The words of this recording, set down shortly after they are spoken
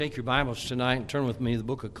Take your Bibles tonight and turn with me to the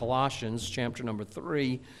book of Colossians, chapter number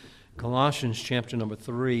 3. Colossians, chapter number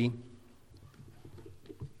 3.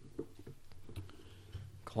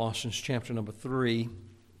 Colossians, chapter number 3.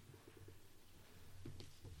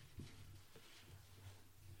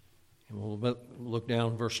 And we'll look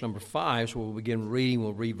down verse number 5, so we'll begin reading.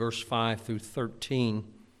 We'll read verse 5 through 13.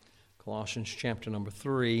 Colossians, chapter number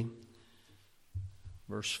 3,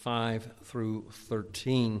 verse 5 through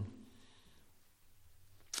 13.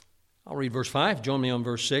 I'll read verse 5. Join me on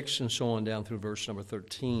verse 6 and so on down through verse number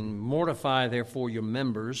 13. Mortify, therefore, your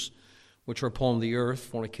members which are upon the earth,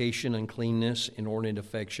 fornication, uncleanness, inordinate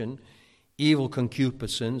affection, evil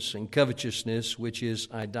concupiscence, and covetousness, which is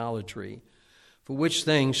idolatry. For which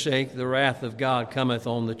things' sake the wrath of God cometh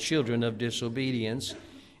on the children of disobedience,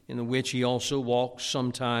 in the which ye also walked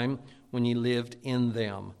sometime when ye lived in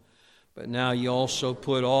them. But now ye also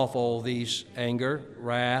put off all these: anger,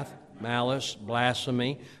 wrath, malice,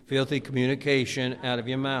 blasphemy, filthy communication out of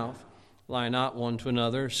your mouth. Lie not one to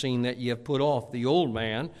another, seeing that ye have put off the old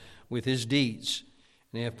man with his deeds,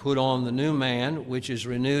 and ye have put on the new man, which is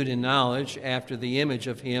renewed in knowledge after the image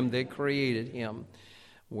of him that created him,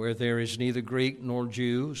 where there is neither Greek nor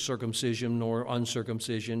Jew, circumcision nor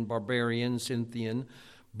uncircumcision, barbarian, Scythian,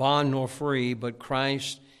 bond nor free, but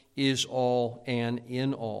Christ is all and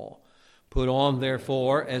in all. Put on,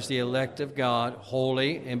 therefore, as the elect of God,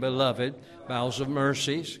 holy and beloved, bowels of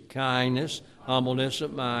mercies, kindness, humbleness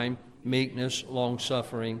of mind, meekness,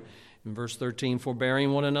 long-suffering. In verse 13,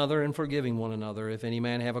 forbearing one another and forgiving one another. If any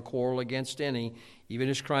man have a quarrel against any, even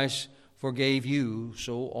as Christ forgave you,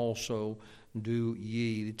 so also do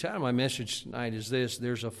ye. The title of my message tonight is this: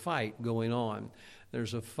 there's a fight going on.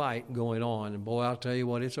 There's a fight going on. And boy, I'll tell you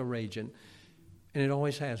what, it's a raging. And it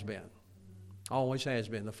always has been. Always has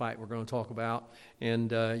been the fight we're going to talk about. And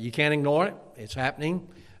you can't ignore it. It's happening.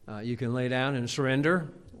 You can lay down and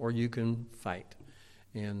surrender, or you can fight.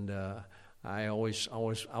 And I'll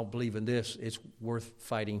believe in this. It's worth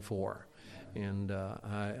fighting for. And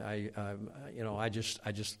I just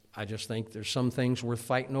think there's some things worth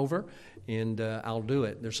fighting over, and I'll do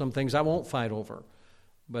it. There's some things I won't fight over.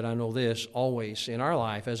 But I know this, always in our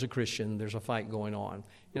life as a Christian, there's a fight going on.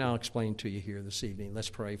 And I'll explain to you here this evening. Let's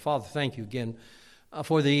pray. Father, thank you again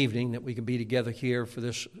for the evening that we can be together here for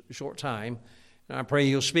this short time. And I pray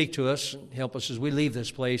you'll speak to us and help us as we leave this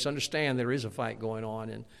place. Understand there is a fight going on.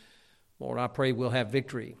 And Lord, I pray we'll have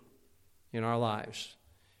victory in our lives.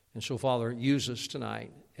 And so, Father, use us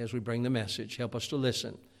tonight as we bring the message. Help us to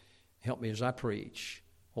listen. Help me as I preach.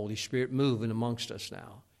 Holy Spirit, move in amongst us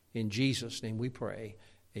now. In Jesus' name we pray.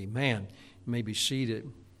 Amen. You may be seated.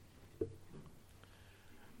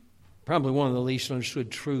 Probably one of the least understood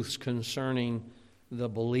truths concerning the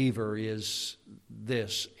believer is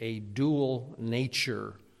this: a dual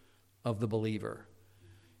nature of the believer.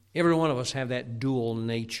 Every one of us have that dual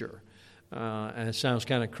nature. And it sounds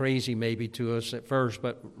kind of crazy maybe to us at first,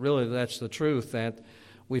 but really that's the truth, that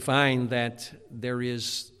we find that there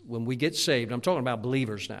is, when we get saved, I'm talking about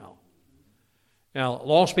believers now. Now,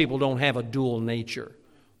 lost people don't have a dual nature.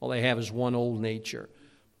 All they have is one old nature.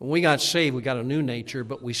 When we got saved, we got a new nature,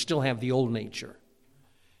 but we still have the old nature.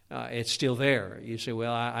 It's still there. You say,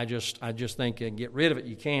 well, I just think get rid of it.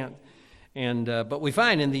 You can't. And but we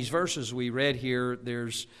find in these verses we read here,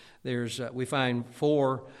 we find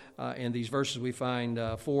four in these verses. We find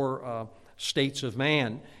four states of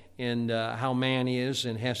man, and how man is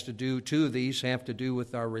and has to do. Two of these have to do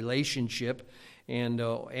with our relationship. And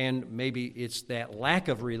maybe it's that lack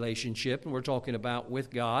of relationship, and we're talking about with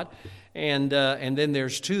God. And then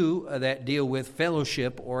there's two that deal with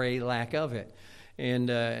fellowship or a lack of it. And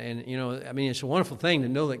you know, I mean, it's a wonderful thing to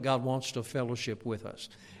know that God wants to fellowship with us.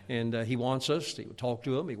 And He wants us to talk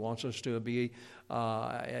to Him. He wants us to be,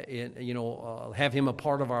 have Him a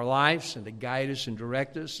part of our lives and to guide us and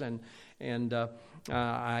direct us. And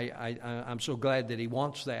I'm so glad that He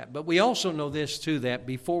wants that. But we also know this, too, that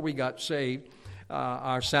before we got saved,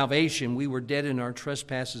 our salvation, we were dead in our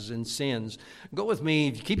trespasses and sins. Go with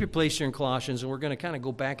me, keep your place here in Colossians, and we're going to kind of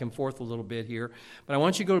go back and forth a little bit here. But I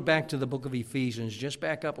want you to go back to the book of Ephesians. Just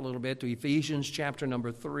back up a little bit to Ephesians chapter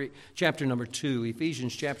number 2.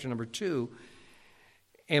 Ephesians chapter number 2.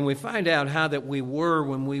 And we find out how that we were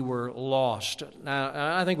when we were lost.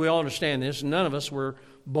 Now, I think we all understand this. None of us were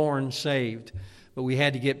born saved, but we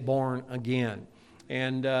had to get born again.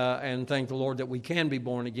 And thank the Lord that we can be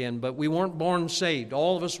born again. But we weren't born saved.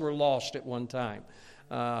 All of us were lost at one time.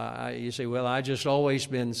 You say, well, I just always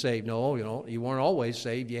been saved. No, you weren't always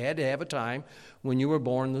saved. You had to have a time when you were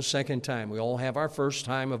born the second time. We all have our first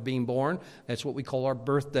time of being born. That's what we call our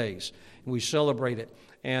birthdays. We celebrate it.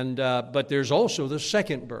 And but there's also the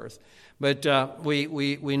second birth. But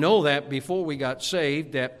we know that before we got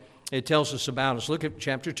saved, that it tells us about us. Look at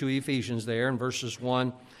chapter 2, Ephesians there, in verses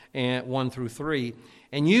 1 through 3.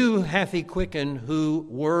 And you hath he quickened who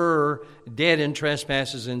were dead in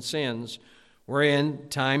trespasses and sins, wherein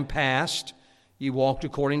time past ye walked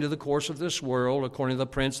according to the course of this world, according to the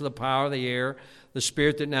prince of the power of the air, the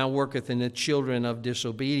spirit that now worketh in the children of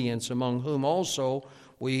disobedience, among whom also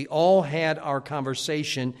we all had our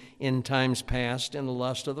conversation in times past in the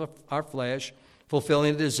lust of our flesh,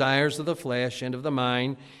 fulfilling the desires of the flesh and of the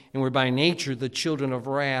mind, and were by nature the children of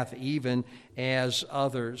wrath, even as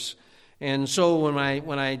others. And so when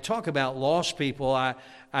I talk about lost people,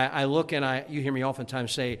 I look and you hear me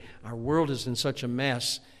oftentimes say, our world is in such a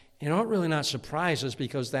mess. You know, it really not surprise us,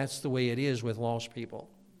 because that's the way it is with lost people.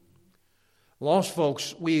 Lost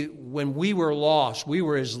folks, when we were lost, we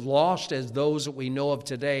were as lost as those that we know of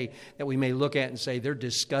today that we may look at and say, they're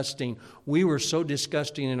disgusting. We were so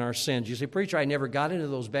disgusting in our sins. You say, preacher, I never got into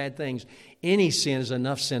those bad things. Any sin is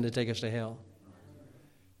enough sin to take us to hell.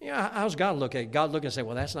 Yeah, how's God look at it? God look and say,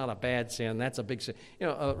 well, that's not a bad sin. That's a big sin.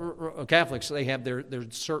 Catholics, they have their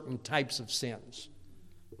certain types of sins.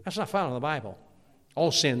 That's not found in the Bible.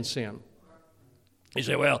 All sin's sin. You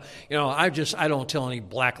say, well, I don't tell any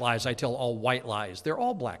black lies. I tell all white lies. They're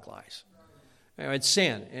all black lies. It's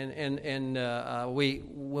sin. And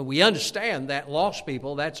when we understand that lost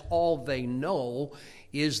people, that's all they know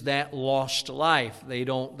is that lost life. They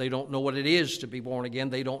don't know what it is to be born again.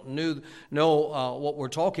 They don't know what we're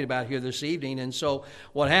talking about here this evening. And so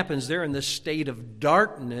what happens, they're in this state of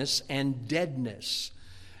darkness and deadness.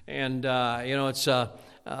 And,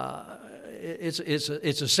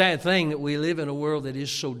 it's a sad thing that we live in a world that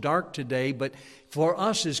is so dark today, but for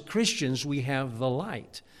us as Christians, we have the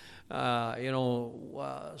light.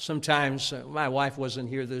 Sometimes my wife wasn't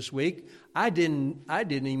here this week. I didn't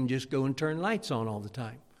even just go and turn lights on all the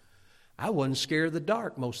time. I wasn't scared of the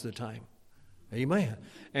dark most of the time. Amen.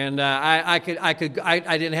 And I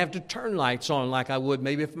didn't have to turn lights on like I would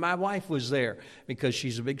maybe if my wife was there, because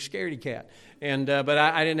she's a big scaredy cat. And but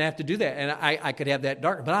I didn't have to do that, and I could have that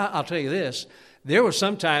dark. But I'll tell you this: there were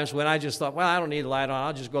some times when I just thought, well, I don't need a light on.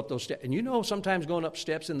 I'll just go up those steps. And sometimes going up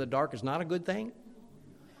steps in the dark is not a good thing,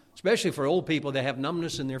 especially for old people that have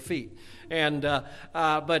numbness in their feet. And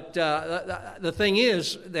but the thing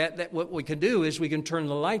is that what we can do is we can turn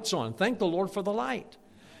the lights on. Thank the Lord for the light.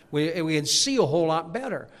 We can see a whole lot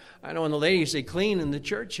better. I know when the ladies, they clean in the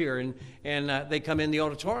church here, and they come in the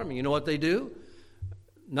auditorium. You know what they do?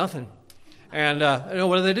 Nothing. And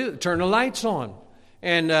what do they do? Turn the lights on.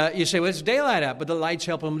 And you say, well, it's daylight out, but the lights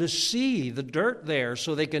help them to see the dirt there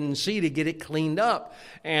so they can see to get it cleaned up.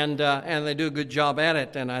 And they do a good job at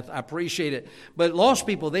it, and I appreciate it. But lost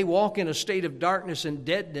people, they walk in a state of darkness and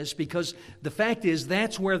deadness because the fact is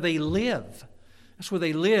that's where they live. That's where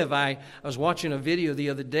they live. I was watching a video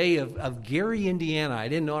the other day of Gary, Indiana. I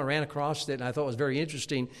didn't know. I ran across it, and I thought it was very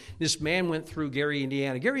interesting. This man went through Gary,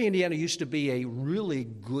 Indiana. Gary, Indiana used to be a really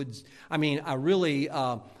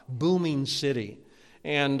booming city.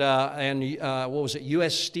 And what was it?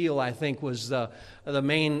 U.S. Steel, I think, was the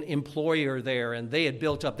main employer there. And they had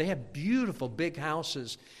built up. They had beautiful big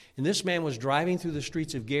houses. And this man was driving through the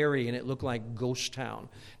streets of Gary, and it looked like ghost town.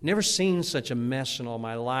 Never seen such a mess in all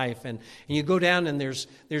my life. And you go down, and there's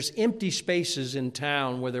empty spaces in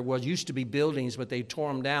town where there used to be buildings, but they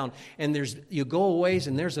tore them down. And you go a ways,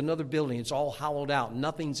 and there's another building. It's all hollowed out.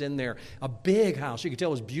 Nothing's in there. A big house. You could tell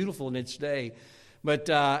it was beautiful in its day. But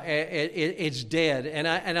it's dead. And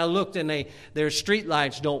I looked, and their street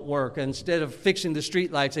lights don't work. Instead of fixing the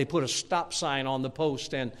street lights, they put a stop sign on the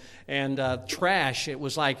post and trash. It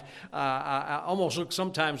was like almost looked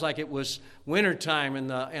sometimes like it was wintertime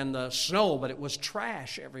and the snow, but it was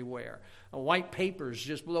trash everywhere. White papers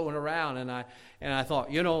just blowing around. And I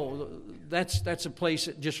thought, that's a place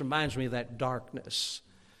that just reminds me of that darkness.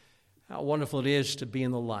 How wonderful it is to be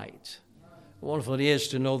in the light. How wonderful it is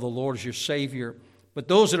to know the Lord as your Savior. But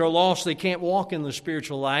those that are lost, they can't walk in the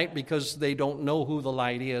spiritual light because they don't know who the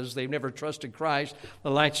light is. They've never trusted Christ. The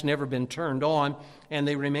light's never been turned on, and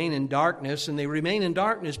they remain in darkness. And they remain in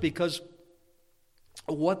darkness because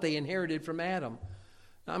of what they inherited from Adam.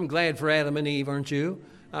 I'm glad for Adam and Eve, aren't you?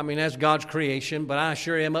 I mean, that's God's creation, but I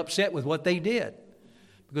sure am upset with what they did.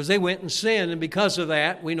 Because they went and sinned, and because of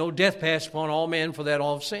that, we know death passed upon all men, for that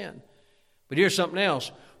all have sinned. But here's something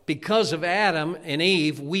else. Because of Adam and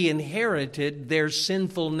Eve, we inherited their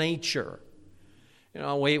sinful nature.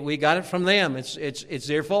 We got it from them. It's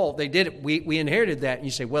their fault. They did it. We inherited that. And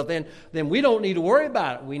you say, well, then we don't need to worry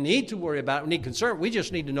about it. We need to worry about it. We need concern. We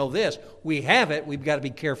just need to know this. We have it. We've got to be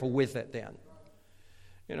careful with it then.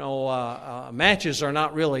 Matches are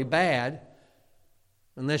not really bad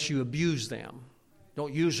unless you abuse them.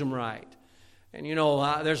 Don't use them right. And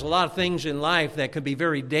there's a lot of things in life that could be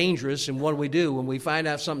very dangerous. And what do we do? When we find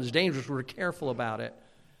out something's dangerous, we're careful about it.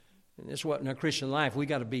 And that's what in our Christian life, we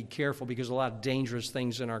got to be careful because a lot of dangerous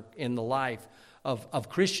things in the life of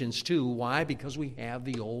Christians too. Why? Because we have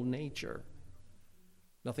the old nature.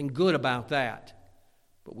 Nothing good about that.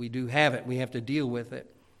 But we do have it. We have to deal with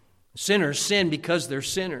it. Sinners sin because they're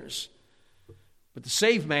sinners. But the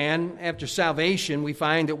saved man, after salvation, we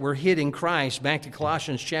find that we're hid in Christ. Back to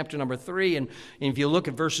Colossians chapter number 3, and if you look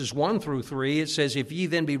at verses 1 through 3, it says, if ye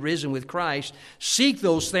then be risen with Christ, seek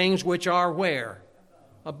those things which are where?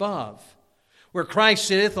 Above. Where Christ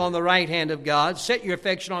sitteth on the right hand of God, set your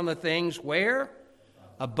affection on the things where?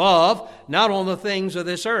 Above, not on the things of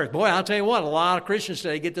this earth. Boy, I'll tell you what, a lot of Christians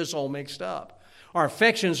today get this all mixed up. Our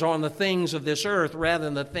affections are on the things of this earth rather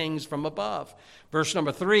than the things from above. Verse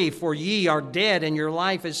number 3, for ye are dead and your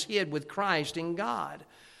life is hid with Christ in God.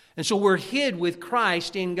 And so we're hid with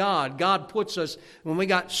Christ in God. God puts us, when we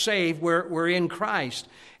got saved, we're in Christ.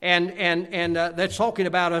 And that's talking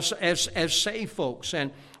about us as saved folks.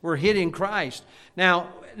 And we're hid in Christ. Now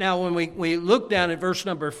when we look down at verse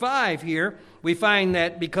number 5 here, we find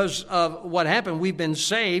that because of what happened, we've been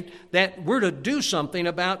saved, that we're to do something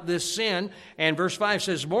about this sin. And verse 5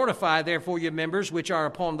 says, mortify therefore your members which are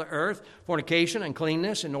upon the earth, fornication,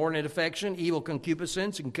 uncleanness, inordinate affection, evil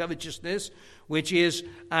concupiscence, and covetousness, which is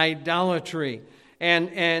idolatry.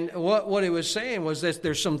 And what it was saying was that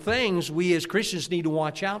there's some things we as Christians need to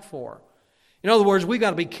watch out for. In other words, we've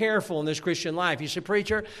got to be careful in this Christian life. You say,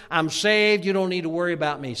 preacher, I'm saved, you don't need to worry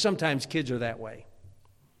about me. Sometimes kids are that way.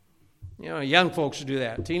 Young folks do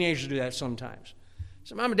that. Teenagers do that sometimes.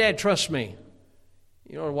 So, Mom and Dad, trust me.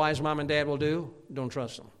 You know what a wise mom and dad will do? Don't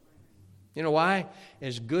trust them. You know why?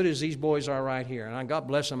 As good as these boys are right here, and God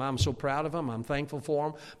bless them, I'm so proud of them, I'm thankful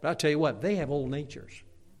for them, but I'll tell you what, they have old natures.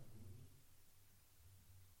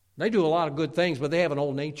 They do a lot of good things, but they have an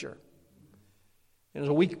old nature. And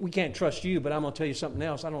so we can't trust you, but I'm going to tell you something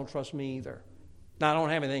else. I don't trust me either. Now, I don't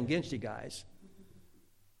have anything against you guys.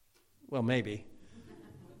 Well, maybe.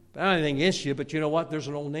 I don't have anything against you, but you know what? There's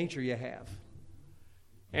an old nature you have.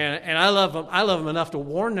 And I love them enough to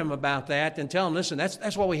warn them about that and tell them, listen,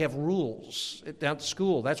 that's why we have rules down at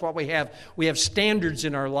school. That's why we have standards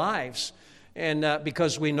in our lives. And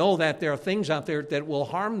because we know that there are things out there that will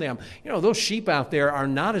harm them. Those sheep out there are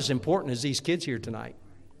not as important as these kids here tonight.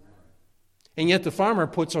 And yet the farmer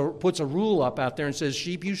puts a rule up out there and says,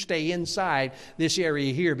 sheep, you stay inside this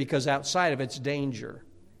area here because outside of it's danger.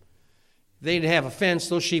 If they didn't have a fence,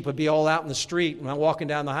 those sheep would be all out in the street and walking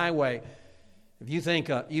down the highway. If you think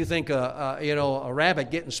a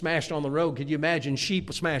rabbit getting smashed on the road, could you imagine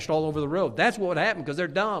sheep smashed all over the road? That's what would happen because they're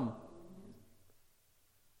dumb.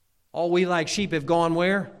 All we like sheep have gone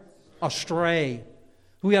where? Astray.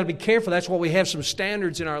 We got to be careful. That's why we have some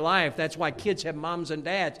standards in our life. That's why kids have moms and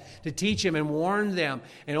dads to teach them and warn them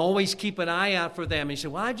and always keep an eye out for them. And you say,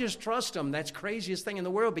 well, I just trust them. That's the craziest thing in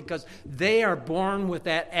the world because they are born with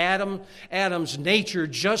that Adam's nature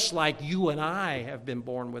just like you and I have been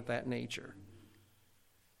born with that nature.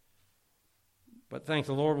 But thank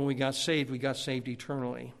the Lord, when we got saved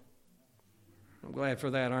eternally. I'm glad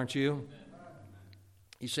for that, aren't you?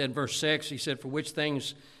 He said, verse 6, he said, for which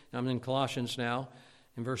things, I'm in Colossians now,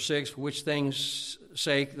 in verse 6, for which things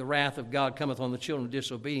sake the wrath of God cometh on the children of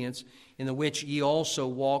disobedience, in the which ye also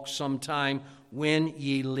walked sometime when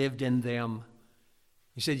ye lived in them.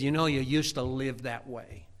 He said, you used to live that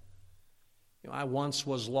way. I once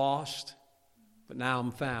was lost, but now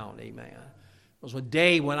I'm found. Amen. It was a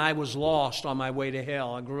day when I was lost on my way to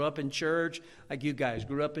hell. I grew up in church, like you guys,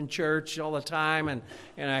 grew up in church all the time, and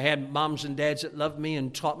I had moms and dads that loved me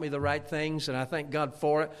and taught me the right things, and I thank God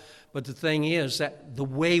for it. But the thing is that the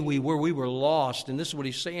way we were lost, and this is what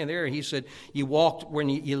he's saying there. He said, you walked when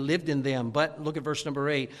you lived in them. But look at verse number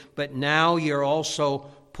 8. But now you're also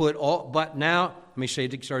put off, but now, let me say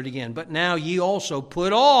it, start again. But now ye also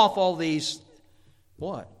put off all these,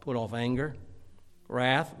 what? Put off anger,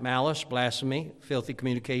 wrath, malice, blasphemy, filthy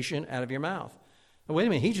communication out of your mouth. Now, wait a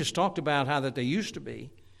minute. He just talked about how that they used to be.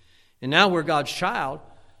 And now we're God's child.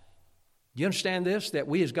 Do you understand this? That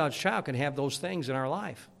we as God's child can have those things in our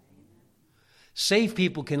life. Saved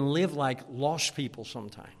people can live like lost people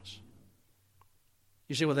sometimes.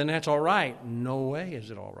 You say, well, then that's all right. No way is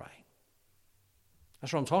it all right.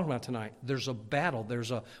 That's what I'm talking about tonight. There's a battle. There's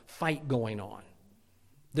a fight going on.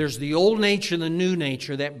 There's the old nature and the new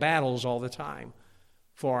nature that battles all the time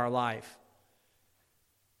for our life.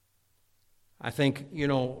 I think,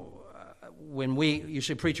 when you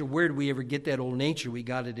say, preacher, where did we ever get that old nature? We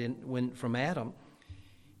got it from Adam.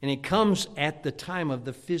 And it comes at the time of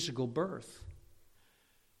the physical birth.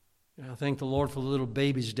 And I thank the Lord for the little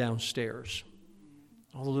babies downstairs.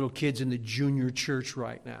 All the little kids in the junior church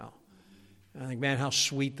right now. I think, man, how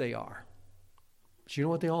sweet they are. But you know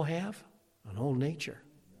what they all have? An old nature.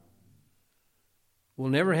 We'll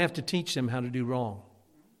never have to teach them how to do wrong.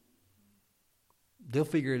 They'll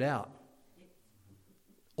figure it out.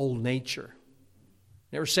 Old nature.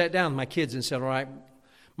 Never sat down with my kids and said, all right,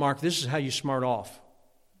 Mark, this is how you smart off.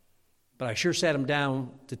 But I sure sat them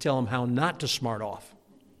down to tell them how not to smart off.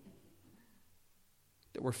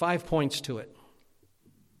 There were 5 points to it.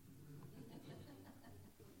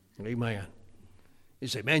 Amen. You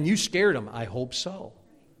say, man, you scared them. I hope so.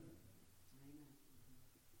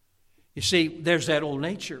 You see, there's that old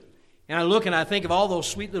nature. And I look and I think of all those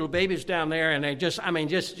sweet little babies down there, and they just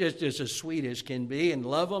as sweet as can be, and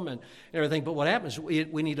love them and everything. But what happens, we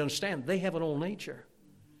need to understand, they have an old nature.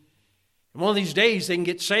 And one of these days they can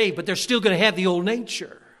get saved, but they're still going to have the old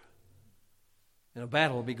nature. And a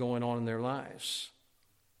battle will be going on in their lives.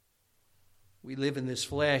 We live in this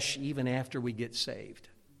flesh even after we get saved.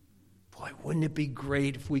 Boy, wouldn't it be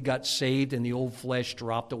great if we got saved and the old flesh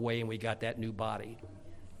dropped away and we got that new body?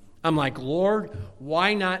 I'm like, Lord,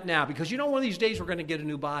 why not now? Because one of these days we're going to get a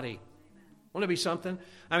new body. Won't it be something?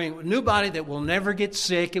 I mean, a new body that will never get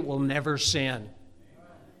sick. It will never sin.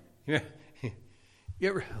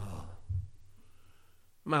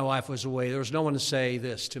 My wife was away. There was no one to say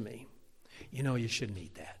this to me. You shouldn't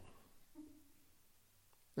eat that.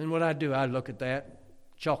 And what I do, I look at that,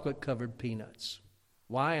 chocolate-covered peanuts.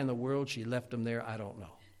 Why in the world she left them there, I don't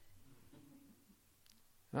know.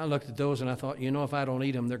 I looked at those and I thought, if I don't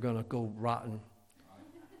eat them, they're going to go rotten. And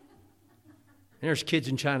there's kids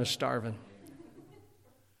in China starving.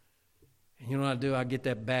 And you know what I do? I get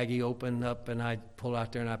that baggie opened up and I pull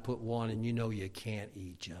out there and I put one, and you can't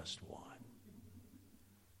eat just one.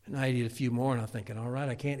 And I eat a few more and I'm thinking, all right,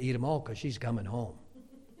 I can't eat them all because she's coming home.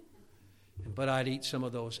 But I'd eat some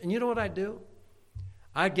of those. And you know what I do?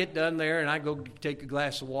 I'd get done there and I'd go take a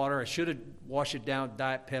glass of water. I should have washed it down with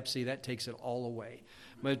Diet Pepsi. That takes it all away.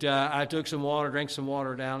 But I took some water, drank some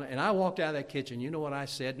water down, and I walked out of that kitchen. You know what I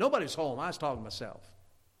said? Nobody's home. I was talking to myself.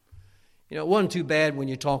 It wasn't too bad when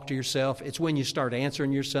you talk to yourself. It's when you start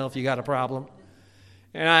answering yourself you got a problem.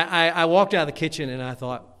 And I walked out of the kitchen and I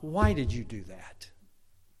thought, why did you do that?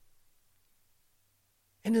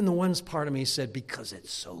 And then the one part of me said, because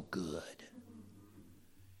it's so good.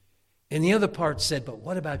 And the other part said, but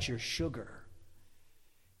what about your sugar?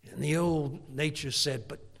 And the old nature said,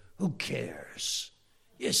 but who cares?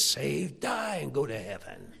 You're saved, die, and go to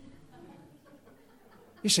heaven.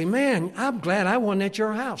 You say, man, I'm glad I wasn't at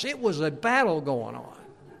your house. It was a battle going on.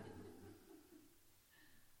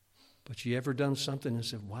 But you ever done something and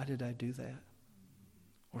said, why did I do that?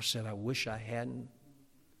 Or said, I wish I hadn't.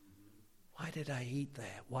 Why did I eat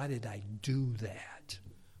that? Why did I do that?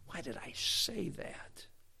 Why did I say that?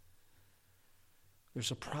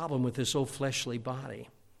 There's a problem with this old fleshly body.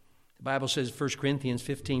 The Bible says, 1 Corinthians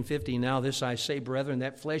 15:50, now this I say, brethren,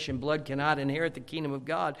 that flesh and blood cannot inherit the kingdom of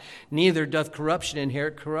God, neither doth corruption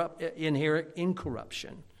inherit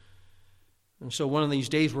incorruption. And so one of these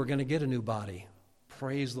days we're going to get a new body.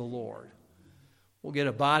 Praise the Lord. We'll get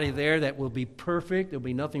a body there that will be perfect. There'll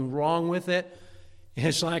be nothing wrong with it. And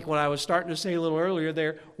it's like what I was starting to say a little earlier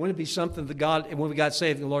there. Wouldn't it be something that God, and when we got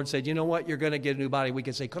saved, the Lord said, you know what, you're going to get a new body. We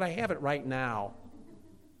could say, could I have it right now?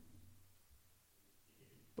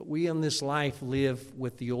 But we in this life live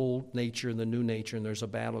with the old nature and the new nature, and there's a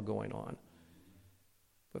battle going on.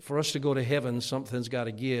 But for us to go to heaven, something's got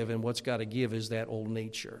to give, and what's got to give is that old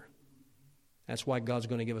nature. That's why God's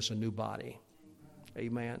going to give us a new body.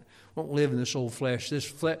 Amen. Won't live in this old flesh.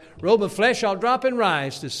 This robe of flesh I'll drop and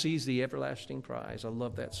rise to seize the everlasting prize. I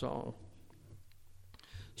love that song.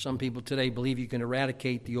 Some people today believe you can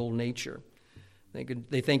eradicate the old nature.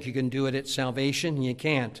 They think you can do it at salvation, and you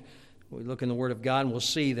can't. We look in the Word of God and we'll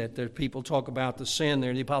see that there people talk about the sin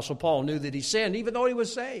there. The Apostle Paul knew that he sinned even though he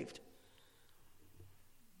was saved.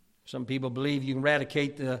 Some people believe you can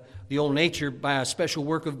eradicate the old nature by a special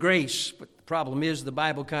work of grace. But the problem is the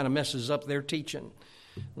Bible kind of messes up their teaching.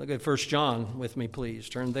 Look at 1 John with me, please.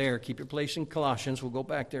 Turn there. Keep your place in Colossians. We'll go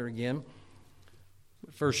back there again.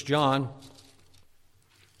 1 John,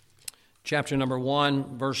 chapter number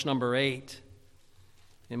 1, verse number 8.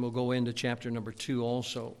 And we'll go into chapter number 2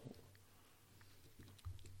 also.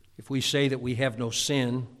 If we say that we have no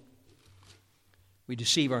sin, we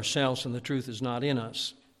deceive ourselves and the truth is not in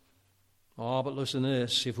us. Oh, but listen to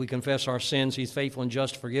this. If we confess our sins, He's faithful and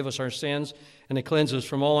just to forgive us our sins and to cleanse us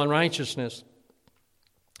from all unrighteousness.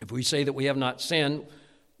 If we say that we have not sinned,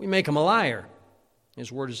 we make Him a liar.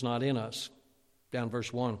 His word is not in us. Down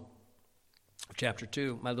verse 1 of chapter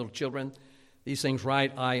 2. My little children, these things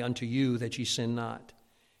write I unto you, that ye sin not.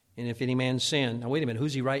 And if any man sin, now wait a minute,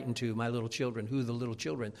 who's he writing to? My little children. Who are the little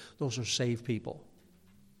children? Those are saved people.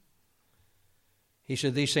 He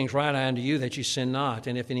said, these things write I unto you, that ye sin not.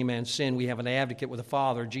 And if any man sin, we have an advocate with the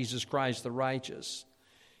Father, Jesus Christ the righteous.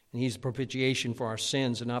 And He's the propitiation for our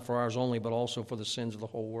sins, and not for ours only, but also for the sins of the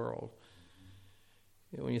whole world.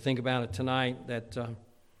 You know, when you think about it tonight, that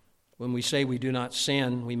when we say we do not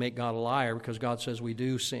sin, we make God a liar, because God says we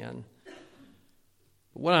do sin.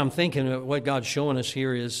 But what I'm thinking of, what God's showing us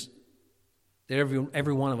here is that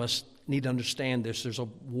every one of us need to understand this. There's a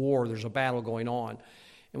war, there's a battle going on.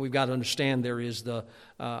 And we've got to understand there is the,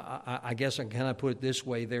 I guess I can put it this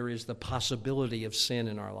way, there is the possibility of sin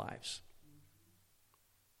in our lives.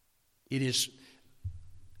 It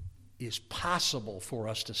is possible for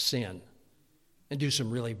us to sin and do some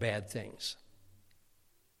really bad things.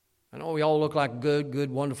 I know we all look like good,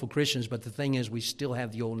 wonderful Christians, but the thing is we still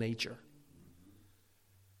have the old nature.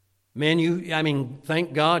 Men,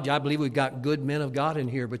 thank God, I believe we've got good men of God in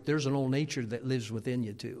here, but there's an old nature that lives within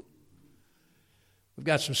you too. We've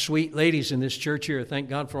got some sweet ladies in this church here. Thank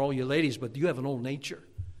God for all you ladies, but you have an old nature.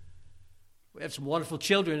 We have some wonderful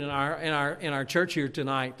children in our church here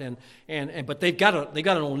tonight, but they've got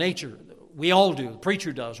an old nature. We all do. The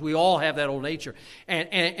preacher does. We all have that old nature,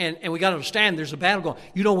 and we got to understand there's a battle going.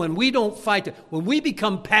 You know, when we don't fight, when we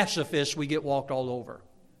become pacifists, we get walked all over.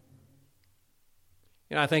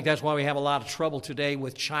 I think that's why we have a lot of trouble today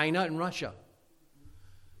with China and Russia,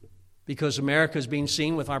 because America is being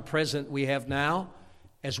seen with our president we have now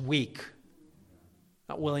as weak,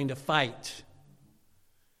 not willing to fight.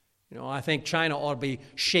 I think China ought to be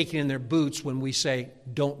shaking in their boots when we say,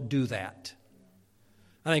 don't do that.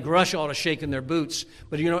 I think Russia ought to shake in their boots.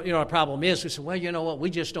 But our problem is, we say, well, you know what, we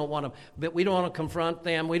just don't want to, but we don't want to confront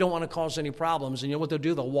them. We don't want to cause any problems. And you know what they'll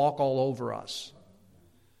do? They'll walk all over us.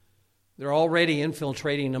 They're already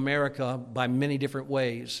infiltrating America by many different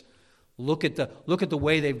ways. Look at the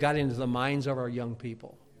way they've got into the minds of our young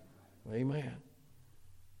people. Amen.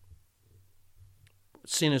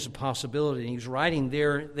 Sin is a possibility. He's writing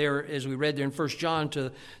there, as we read there in 1 John,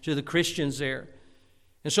 to the Christians there.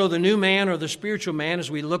 And so the new man, or the spiritual man,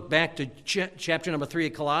 as we look back to chapter number 3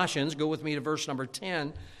 of Colossians, go with me to verse number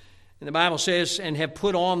 10. And the Bible says, and have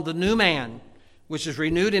put on the new man, which is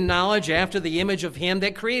renewed in knowledge after the image of Him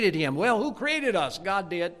that created him. Well, who created us? God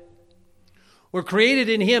did. We're created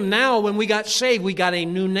in Him. Now, when we got saved, we got a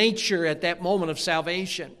new nature at that moment of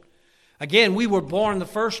salvation. Again, we were born the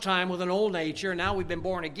first time with an old nature. Now we've been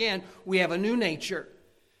born again. We have a new nature.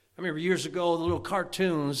 I remember years ago, the little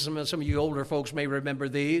cartoons, some of you older folks may remember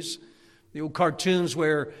these. The old cartoons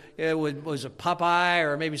where it was a Popeye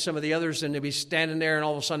or maybe some of the others, and they'd be standing there, and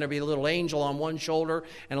all of a sudden there'd be a little angel on one shoulder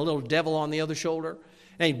and a little devil on the other shoulder.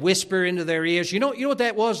 And he'd whisper into their ears. You know what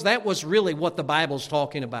that was? That was really what the Bible's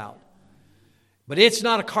talking about. But it's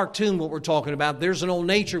not a cartoon what we're talking about. There's an old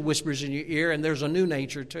nature whispers in your ear, and there's a new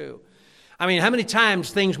nature too. I mean, how many times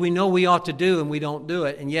things we know we ought to do and we don't do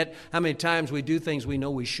it, and yet how many times we do things we know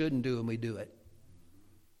we shouldn't do and we do it?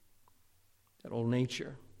 That old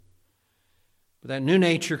nature. But that new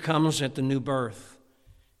nature comes at the new birth.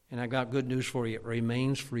 And I got good news for you. It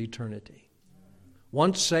remains for eternity.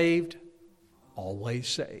 Once saved, always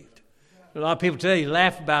saved. A lot of people today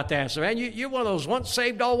laugh about that and say, man, you're one of those once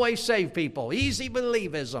saved, always saved people. Easy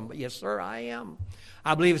believism. But yes, sir, I am.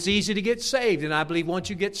 I believe it's easy to get saved, and I believe once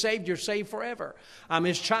you get saved, you're saved forever. I'm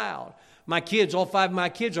His child. My kids, all 5 of my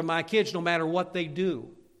kids are my kids no matter what they do.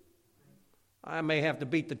 I may have to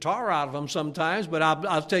beat the tar out of them sometimes, but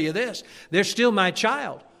I'll tell you this, they're still my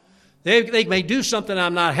child. They may do something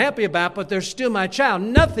I'm not happy about, but they're still my child.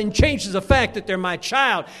 Nothing changes the fact that they're my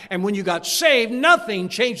child. And when you got saved, nothing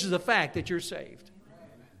changes the fact that you're saved.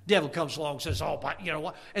 Devil comes along and says, oh, but you know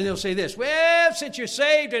what? And they'll say this, well, since you're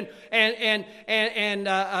saved and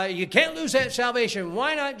you can't lose that salvation,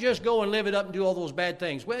 why not just go and live it up and do all those bad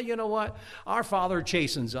things? Well, you know what? Our Father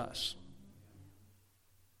chastens us.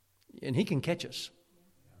 And He can catch us.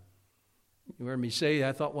 You heard me say,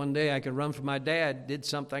 I thought one day I could run from my dad, did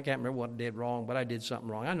something. I can't remember what I did wrong, but I did something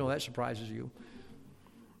wrong. I know that surprises you.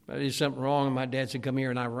 But I did something wrong, and my dad said, come here,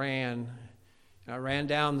 and I ran. I ran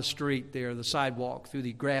down the street there, the sidewalk, through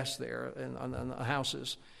the grass there on the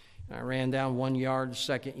houses. And I ran down 1 yard,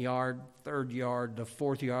 2nd yard, 3rd yard. The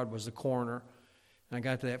 4th yard was the corner. And I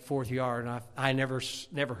got to that 4th yard, and I never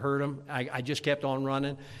heard him. I just kept on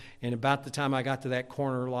running. And about the time I got to that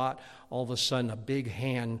corner lot, all of a sudden a big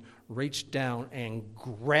hand reached down and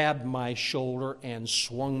grabbed my shoulder and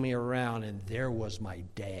swung me around, and there was my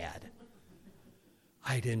dad.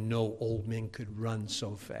 I didn't know old men could run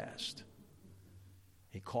so fast.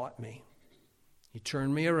 He caught me. He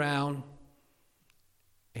turned me around,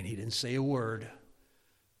 and he didn't say a word,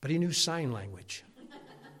 but he knew sign language.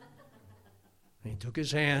 And he took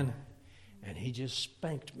his hand, and he just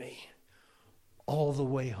spanked me all the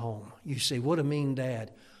way home. You say, what a mean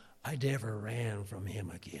dad. I never ran from him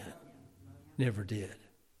again. Never did.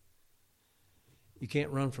 You can't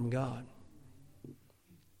run from God.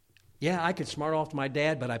 Yeah, I could smart off my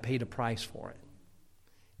dad, but I paid a price for it.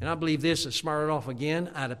 And I believe this, if smarted off again,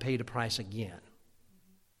 I'd have paid a price again.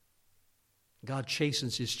 God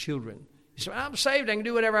chastens his children. You say, I'm saved, I can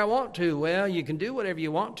do whatever I want to. Well, you can do whatever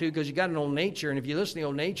you want to because you got an old nature. And if you listen to the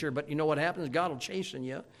old nature, but you know what happens? God will chasten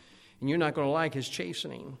you. And you're not going to like his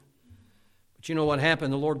chastening. But you know what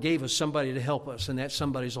happened? The Lord gave us somebody to help us, and that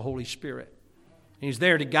somebody's the Holy Spirit. And he's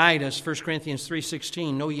there to guide us. 1 Corinthians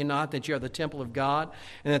 3:16, know ye not that ye are the temple of God,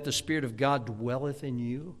 and that the Spirit of God dwelleth in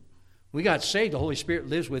you? We got saved, the Holy Spirit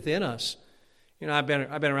lives within us. You know, I've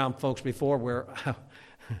been around folks before where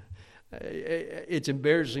it's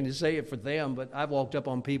embarrassing to say it for them, but I've walked up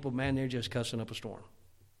on people, man, they're just cussing up a storm.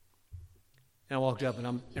 And I walked up,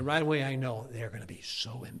 and right away I know they're going to be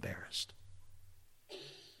so embarrassed.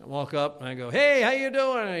 I walk up, and I go, hey, how you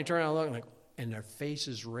doing? And I turn around and look, and their face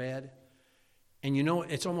is red. And you know,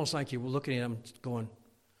 it's almost like you're looking at them going,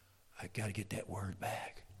 I got to get that word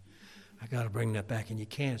back. I got to bring that back. And you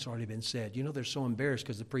can't. It's already been said. You know, they're so embarrassed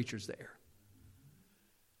because the preacher's there.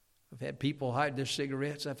 I've had people hide their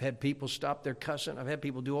cigarettes. I've had people stop their cussing. I've had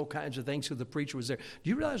people do all kinds of things because the preacher was there. Do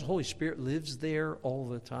you realize the Holy Spirit lives there all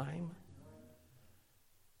the time?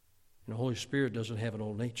 And the Holy Spirit doesn't have an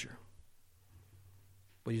old nature.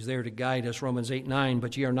 But he's there to guide us, Romans 8:9.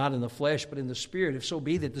 But ye are not in the flesh, but in the Spirit, if so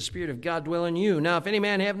be that the Spirit of God dwell in you. Now, if any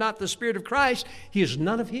man have not the Spirit of Christ, he is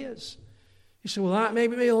none of his. You say, well,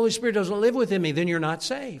 maybe the Holy Spirit doesn't live within me. Then you're not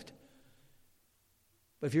saved.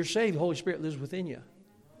 But if you're saved, the Holy Spirit lives within you.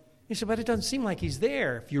 You say, but it doesn't seem like he's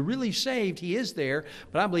there. If you're really saved, he is there.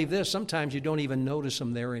 But I believe this, sometimes you don't even notice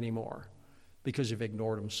him there anymore because you've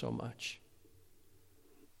ignored him so much.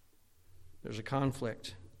 There's a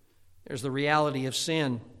conflict. There's the reality of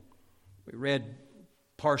sin. We read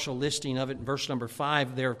partial listing of it in verse number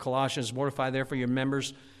 5 there of Colossians. Mortify therefore your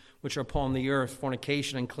members which are upon the earth,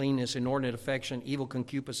 fornication, uncleanness, inordinate affection, evil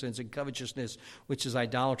concupiscence, and covetousness, which is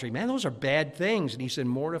idolatry. Man, those are bad things. And he said,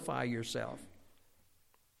 mortify yourself.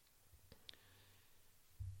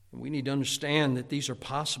 And we need to understand that these are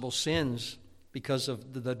possible sins because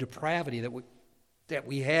of the depravity that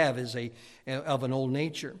we have of an old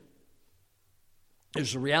nature.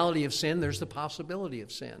 There's the reality of sin. There's the possibility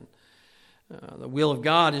of sin. The will of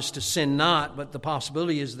God is to sin not, but the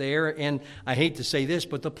possibility is there. And I hate to say this,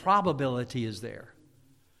 but the probability is there.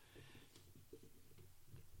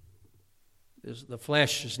 The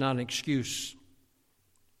flesh is not an excuse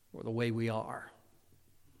for the way we are.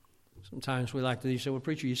 Sometimes we like to say, well,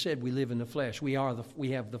 preacher, you said we live in the flesh. We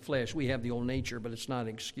have the flesh. We have the old nature, but it's not an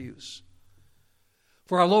excuse.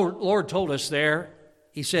 For our Lord told us there,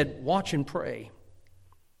 he said, watch and pray,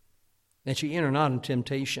 that ye enter not in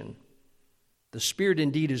temptation. The spirit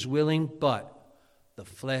indeed is willing, but the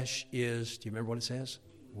flesh is, do you remember what it says?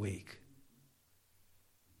 Weak.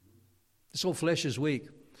 This old flesh is weak.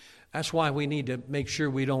 That's why we need to make sure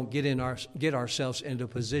we don't get ourselves into a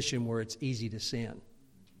position where it's easy to sin.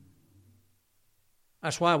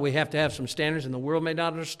 That's why we have to have some standards, and the world may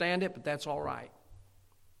not understand it, but that's all right.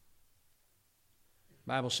 The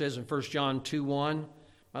Bible says in 1 John 2:1,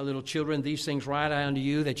 my little children, these things write I unto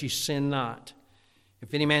you, that ye sin not.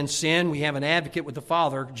 If any man sin, we have an advocate with the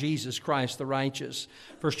Father, Jesus Christ the righteous.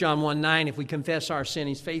 1 John 1:9, if we confess our sin,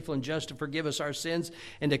 he's faithful and just to forgive us our sins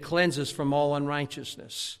and to cleanse us from all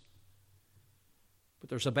unrighteousness. But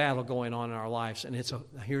there's a battle going on in our lives, and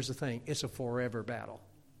here's the thing, it's a forever battle.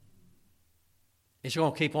 It's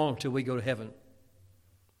going to keep on until we go to heaven.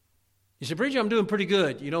 You say, preacher, I'm doing pretty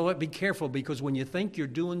good. You know what? Be careful, because when you think you're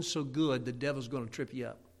doing so good, the devil's going to trip you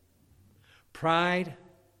up. Pride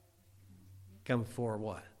come before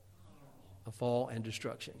what? A fall and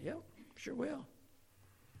destruction. Yep, sure will.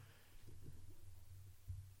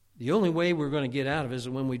 The only way we're going to get out of it is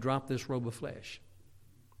when we drop this robe of flesh.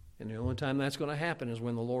 And the only time that's going to happen is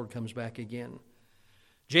when the Lord comes back again.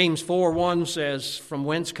 James 4:1 says, from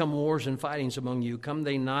whence come wars and fightings among you? Come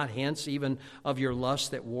they not hence even of your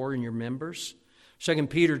lust that war in your members? 2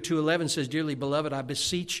 Peter 2:11 says, Dearly beloved, I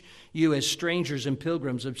beseech you as strangers and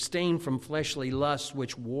pilgrims, abstain from fleshly lusts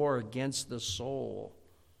which war against the soul.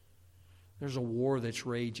 There's a war that's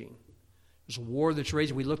raging. There's a war that's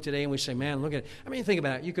raging. We look today and we say, man, look at it. I mean, think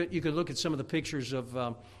about it. You could look at some of the pictures of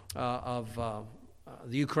the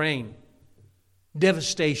Ukraine.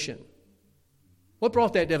 Devastation. What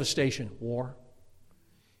brought that devastation? War.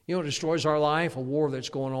 You know what destroys our life? A war that's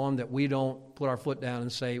going on that we don't put our foot down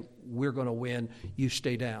and say, we're going to win, you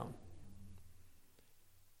stay down.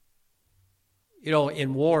 You know,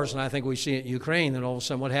 in wars, and I think we see it in Ukraine, then all of a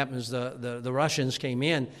sudden what happens, the Russians came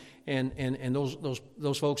in, and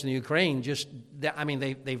those folks in the Ukraine just, I mean,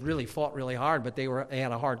 they really fought really hard, but they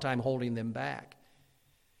had a hard time holding them back.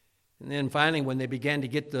 And then finally, when they began to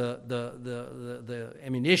get the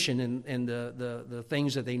ammunition and the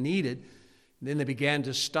things that they needed, then they began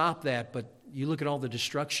to stop that. But you look at all the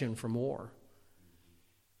destruction from war.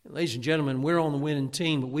 And ladies and gentlemen, we're on the winning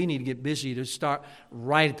team, but we need to get busy to start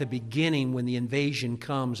right at the beginning when the invasion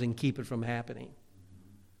comes and keep it from happening.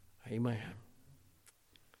 Amen.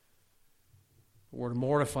 The word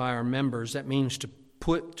mortify our members, that means to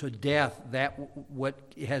put to death what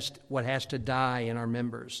has to die in our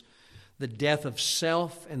members. The death of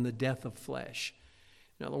self and the death of flesh.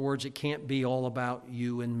 In other words, it can't be all about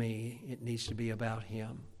you and me. It needs to be about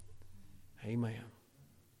Him. Amen.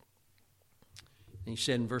 And he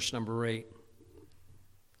said in verse number 8,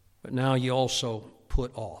 but now you also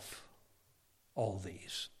put off all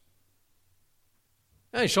these.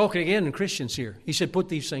 Now he's talking again to Christians here. He said, put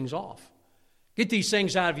these things off. Get these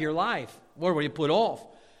things out of your life. What will you put off?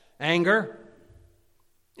 Anger.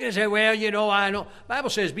 You say, well, you know, I know. The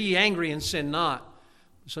Bible says, be angry and sin not.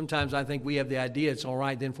 Sometimes I think we have the idea it's all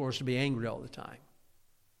right then for us to be angry all the time.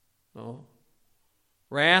 No.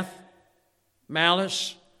 Wrath,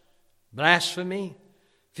 malice, blasphemy,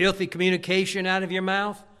 filthy communication out of your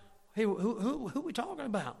mouth. Hey, who are we talking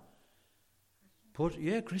about?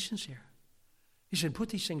 Christians here. He said, put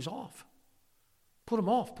these things off. Put them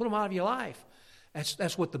off. Put them out of your life.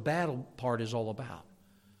 That's what the battle part is all about.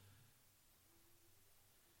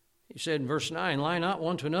 He said in verse 9, lie not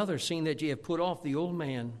one to another, seeing that ye have put off the old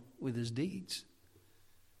man with his deeds.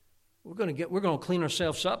 We're going to clean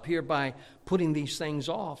ourselves up here by putting these things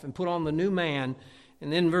off and put on the new man.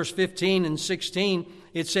 And then verse 15 and 16,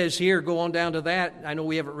 it says here, go on down to that. I know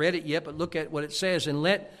we haven't read it yet, but look at what it says. And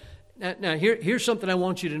here's something I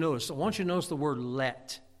want you to notice. I want you to notice the word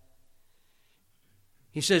let.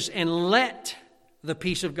 He says, and let the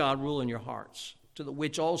peace of God rule in your hearts, to the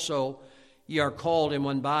which also ye are called in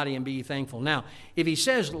one body, and be ye thankful. Now, if he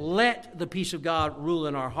says, let the peace of God rule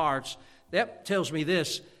in our hearts, that tells me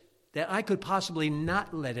this, that I could possibly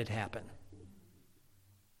not let it happen.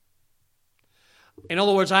 In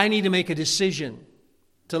other words, I need to make a decision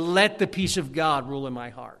to let the peace of God rule in my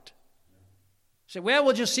heart. Say, well,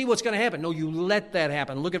 we'll just see what's going to happen. No, you let that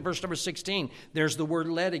happen. Look at verse number 16. There's the word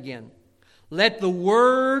let again. Let the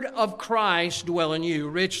word of Christ dwell in you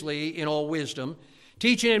richly in all wisdom,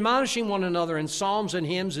 teaching and admonishing one another in psalms and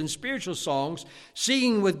hymns and spiritual songs,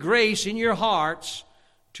 singing with grace in your hearts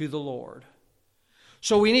to the Lord.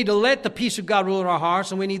 So we need to let the peace of God rule in our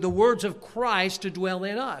hearts, and we need the words of Christ to dwell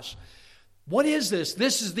in us. What is this?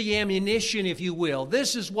 This is the ammunition, if you will.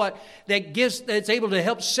 This is what that's able to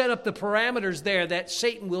help set up the parameters there that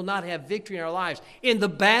Satan will not have victory in our lives in the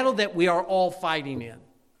battle that we are all fighting in.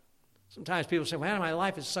 Sometimes people say, man, my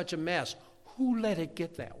life is such a mess. Who let it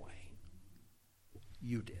get that way?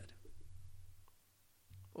 You did.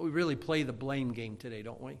 Well, we really play the blame game today,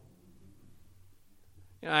 don't we?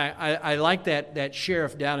 You know, I like that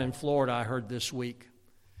sheriff down in Florida I heard this week.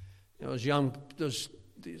 You know, those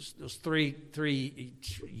three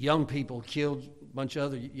young people killed a bunch of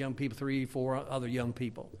other young people, 3-4 other young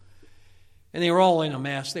people. And they were all in a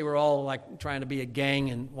mess. They were all like trying to be a gang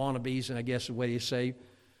and wannabes, and I guess the way you say.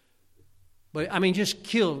 But, I mean, just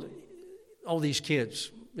killed all these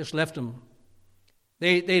kids. Just left them.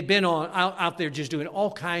 They'd been out there just doing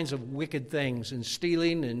all kinds of wicked things and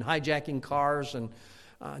stealing and hijacking cars and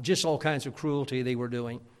just all kinds of cruelty they were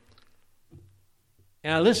doing.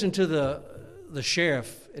 And I listened to the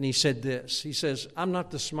sheriff, and he said this. He says, I'm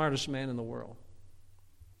not the smartest man in the world.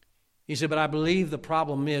 He said, but I believe the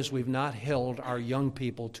problem is we've not held our young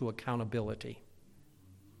people to accountability.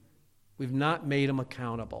 We've not made them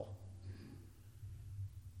accountable.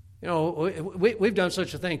 You know, we've done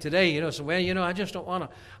such a thing today, you know, so, well, you know, I don't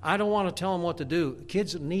want to tell them what to do.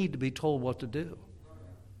 Kids need to be told what to do.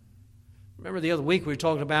 Remember the other week we were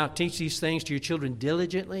talking about teach these things to your children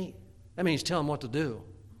diligently? That means tell them what to do.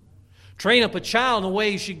 Train up a child in the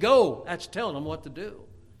way he should go. That's telling them what to do.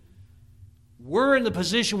 We're in the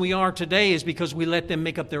position we are today is because we let them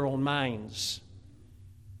make up their own minds.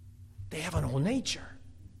 They have an old nature.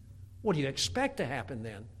 What do you expect to happen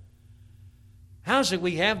then? How is it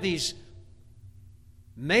we have these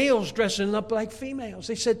males dressing up like females?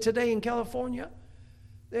 They said today in California,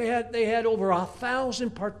 they had over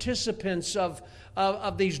 1,000 participants of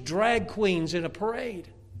these drag queens in a parade.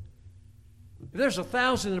 If there's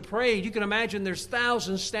 1,000 in a parade, you can imagine there's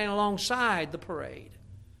thousands standing alongside the parade.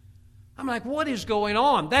 I'm like, what is going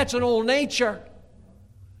on? That's an old nature.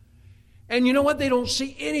 And you know what? They don't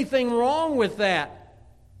see anything wrong with that.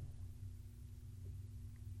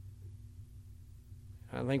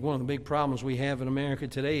 I think one of the big problems we have in America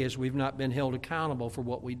today is we've not been held accountable for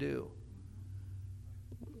what we do.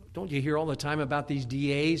 Don't you hear all the time about these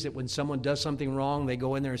DAs that when someone does something wrong, they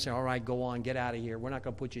go in there and say, all right, go on, get out of here. We're not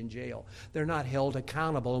going to put you in jail. They're not held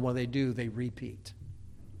accountable, and when they do, they repeat.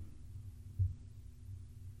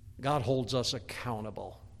 God holds us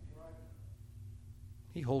accountable.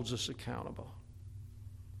 He holds us accountable.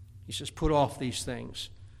 He says, put off these things.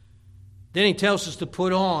 Then he tells us to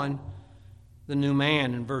put on the new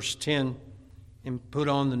man in verse 10, and put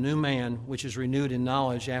on the new man, which is renewed in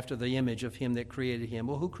knowledge after the image of him that created him.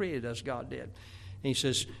 Well, who created us? God did. And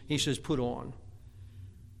he says, put on.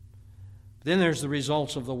 Then there's the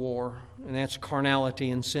results of the war, and that's carnality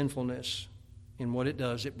and sinfulness. And what it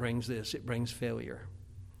does, it brings this. It brings failure.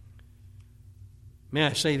 May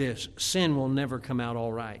I say this? Sin will never come out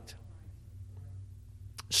all right.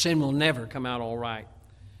 Sin will never come out all right.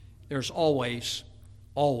 There's always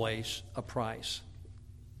a price.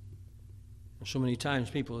 So many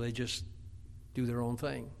times people, they just do their own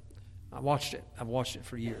thing. I've watched it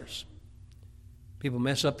for years. People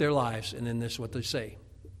mess up their lives, and then this is what they say.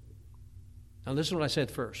 Now listen to what I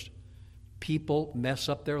said first. People mess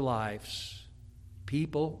up their lives.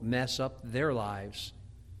 People mess up their lives,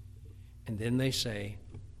 and then they say,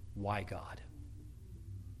 why God?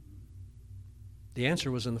 The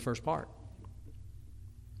answer was in the first part.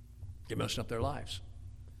 They messed up their lives.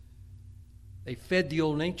 They fed the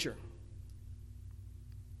old nature.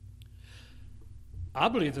 I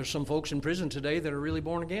believe there's some folks in prison today that are really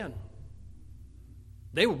born again.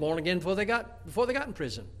 They were born again before they got in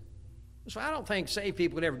prison. So I don't think saved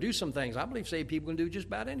people could ever do some things. I believe saved people can do just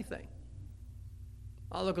about anything.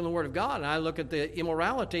 I look in the Word of God and I look at the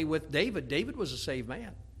immorality with David. David was a saved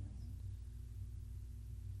man.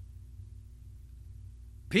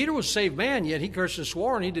 Peter was a saved man, yet he cursed and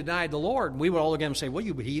swore and he denied the Lord. And we would all look at him and say, well,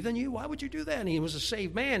 you heathen, you? Why would you do that? And he was a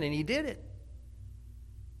saved man and he did it.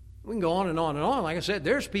 We can go on and on and on. Like I said,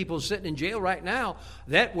 there's people sitting in jail right now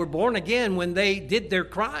that were born again when they did their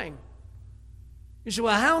crime. You say,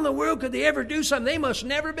 well, how in the world could they ever do something? They must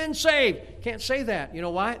never have been saved. Can't say that. You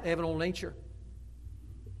know why? They have an old nature.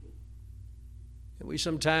 And we're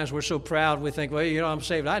so proud, we think, well, I'm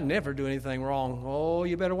saved. I'd never do anything wrong. Oh,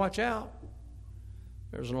 you better watch out.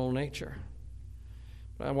 There's an old nature.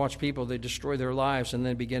 But I watch people, they destroy their lives and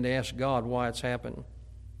then begin to ask God why it's happened.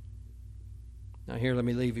 Now here, let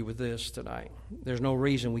me leave you with this tonight. There's no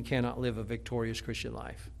reason we cannot live a victorious Christian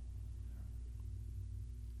life.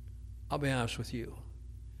 I'll be honest with you.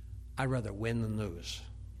 I'd rather win than lose.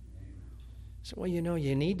 So, well, you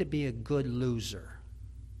need to be a good loser,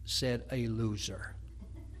 said a loser.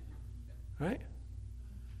 Right?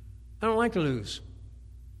 I don't like to lose.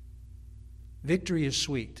 Victory is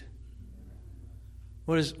sweet.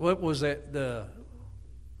 What was that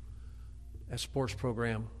sports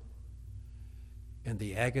program? And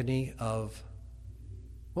the agony of,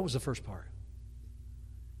 what was the first part?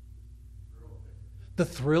 The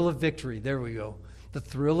thrill of victory. There we go. The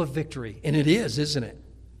thrill of victory. And it is, isn't it?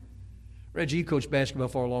 Reggie, you coached basketball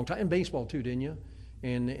for a long time, and baseball too, didn't you?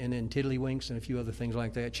 And then tiddlywinks and a few other things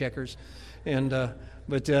like that, checkers. And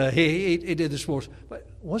but he did the sports. But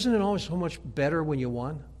wasn't it always so much better when you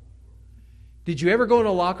won? Did you ever go in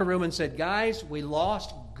a locker room and said, guys, we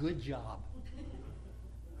lost, good job?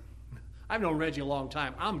 I've known Reggie a long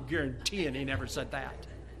time. I'm guaranteeing he never said that.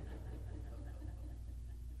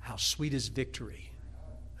 How sweet is victory?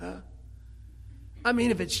 Huh? I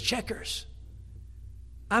mean, if it's checkers.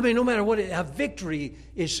 I mean, no matter what, a victory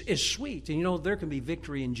is sweet. And there can be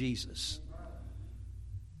victory in Jesus.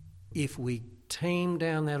 If we tame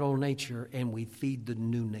down that old nature and we feed the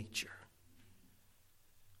new nature.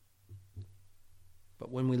 But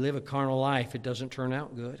when we live a carnal life, it doesn't turn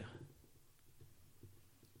out good.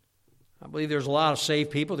 I believe there's a lot of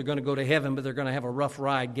saved people. They're going to go to heaven, but they're going to have a rough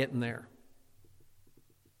ride getting there.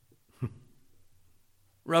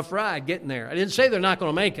 Rough ride getting there. I didn't say they're not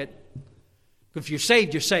going to make it. If you're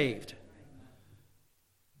saved, you're saved.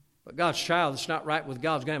 But God's child that's not right with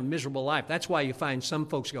God is going to have a miserable life. That's why you find some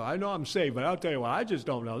folks go, I know I'm saved, but I'll tell you what, I just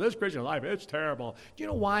don't know. This Christian life, it's terrible. Do you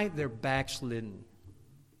know why? They're backslidden.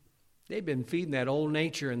 They've been feeding that old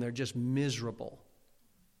nature, and they're just miserable.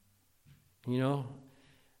 You know,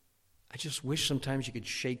 I just wish sometimes you could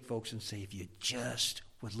shake folks and say, if you just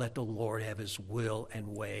would let the Lord have his will and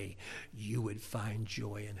way, you would find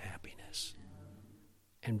joy and happiness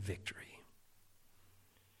and victory.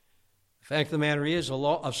 The fact of the matter is,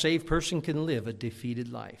 a saved person can live a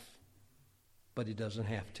defeated life, but he doesn't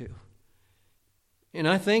have to. And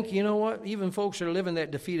I think, you know what, even folks that are living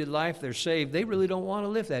that defeated life, they're saved, they really don't want to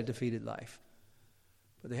live that defeated life.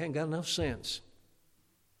 But they haven't got enough sense.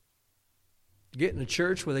 Get in a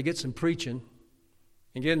church where they get some preaching,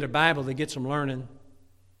 and get in their Bible, they get some learning,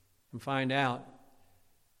 and find out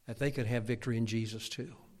that they could have victory in Jesus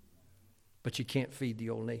too. But you can't feed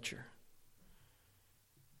the old nature.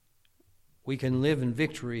 We can live in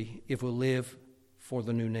victory if we live for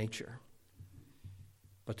the new nature.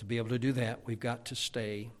 But to be able to do that, we've got to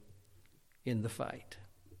stay in the fight.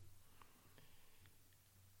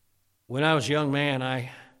 When I was a young man, I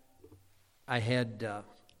had,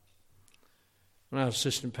 when I was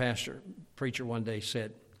assistant pastor, preacher one day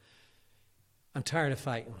said, I'm tired of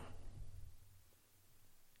fighting.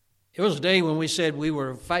 It was a day when we said we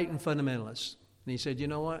were fighting fundamentalists. And he said, you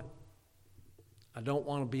know what? I don't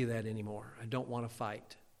want to be that anymore. I don't want to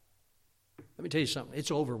fight. Let me tell you something.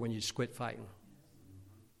 It's over when you just quit fighting.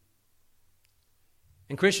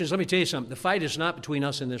 And Christians, let me tell you something. The fight is not between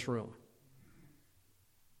us in this room.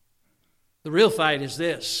 The real fight is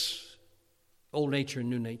this: old nature and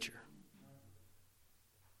new nature.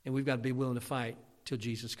 And we've got to be willing to fight till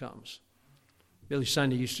Jesus comes. Billy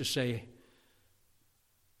Sunday used to say,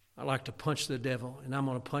 I like to punch the devil, and I'm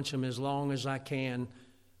going to punch him as long as I can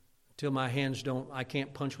until my hands I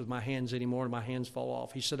can't punch with my hands anymore and my hands fall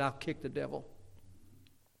off. He said, I'll kick the devil.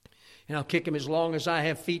 And I'll kick him as long as I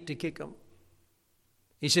have feet to kick him.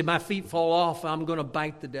 He said, my feet fall off, I'm going to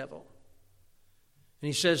bite the devil. And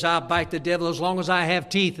he says, I'll bite the devil as long as I have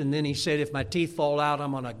teeth. And then he said, if my teeth fall out,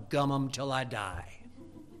 I'm going to gum them till I die.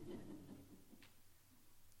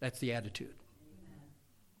 That's the attitude.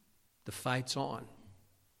 The fight's on.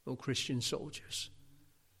 Oh, Christian soldiers.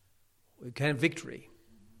 We can have victory.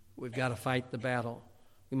 We've got to fight the battle.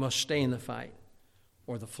 We must stay in the fight,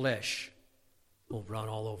 or the flesh will run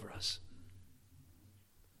all over us.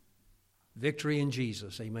 Victory in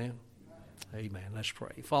Jesus. Amen. Amen. Let's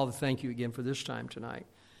pray. Father, thank you again for this time tonight.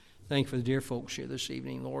 Thank you for the dear folks here this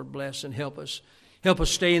evening. Lord, bless and help us. Help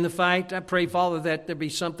us stay in the fight. I pray, Father, that there be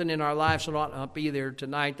something in our lives that ought not be there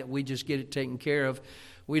tonight, that we just get it taken care of.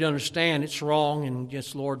 We'd understand it's wrong, and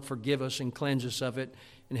just, Lord, forgive us and cleanse us of it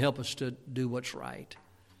and help us to do what's right.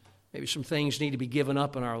 Maybe some things need to be given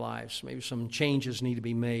up in our lives. Maybe some changes need to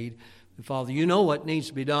be made. And Father, you know what needs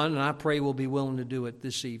to be done, and I pray we'll be willing to do it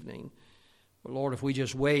this evening. But Lord, if we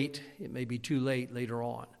just wait, it may be too late later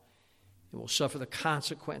on, and we'll suffer the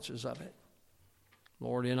consequences of it.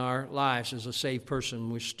 Lord, in our lives as a saved person,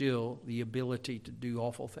 we're still the ability to do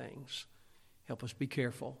awful things. Help us be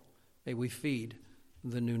careful. May we feed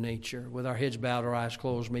the new nature. With our heads bowed, our eyes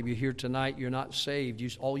closed, maybe you're here tonight, you're not saved.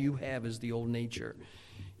 All you have is the old nature.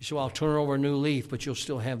 You say, well, I'll turn over a new leaf, but you'll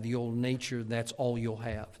still have the old nature. That's all you'll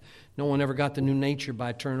have. No one ever got the new nature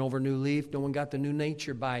by turning over a new leaf. No one got the new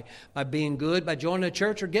nature by being good, by joining a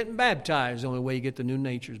church or getting baptized. The only way you get the new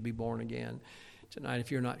nature is to be born again. Tonight, if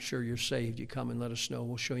you're not sure you're saved, you come and let us know.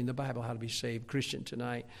 We'll show you in the Bible how to be saved. Christian,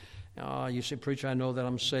 tonight, you say, preacher, I know that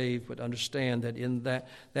I'm saved, but understand that in that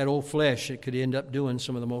old flesh, it could end up doing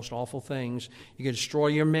some of the most awful things. You can destroy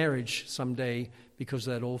your marriage someday because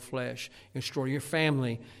of that old flesh. You can destroy your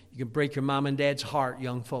family. You can break your mom and dad's heart,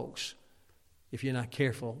 young folks, if you're not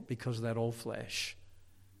careful because of that old flesh.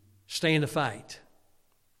 Stay in the fight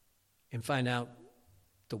and find out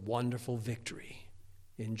the wonderful victory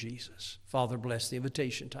in Jesus. Father, bless the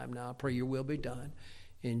invitation time now. I pray your will be done.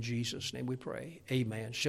 In Jesus' name we pray. Amen.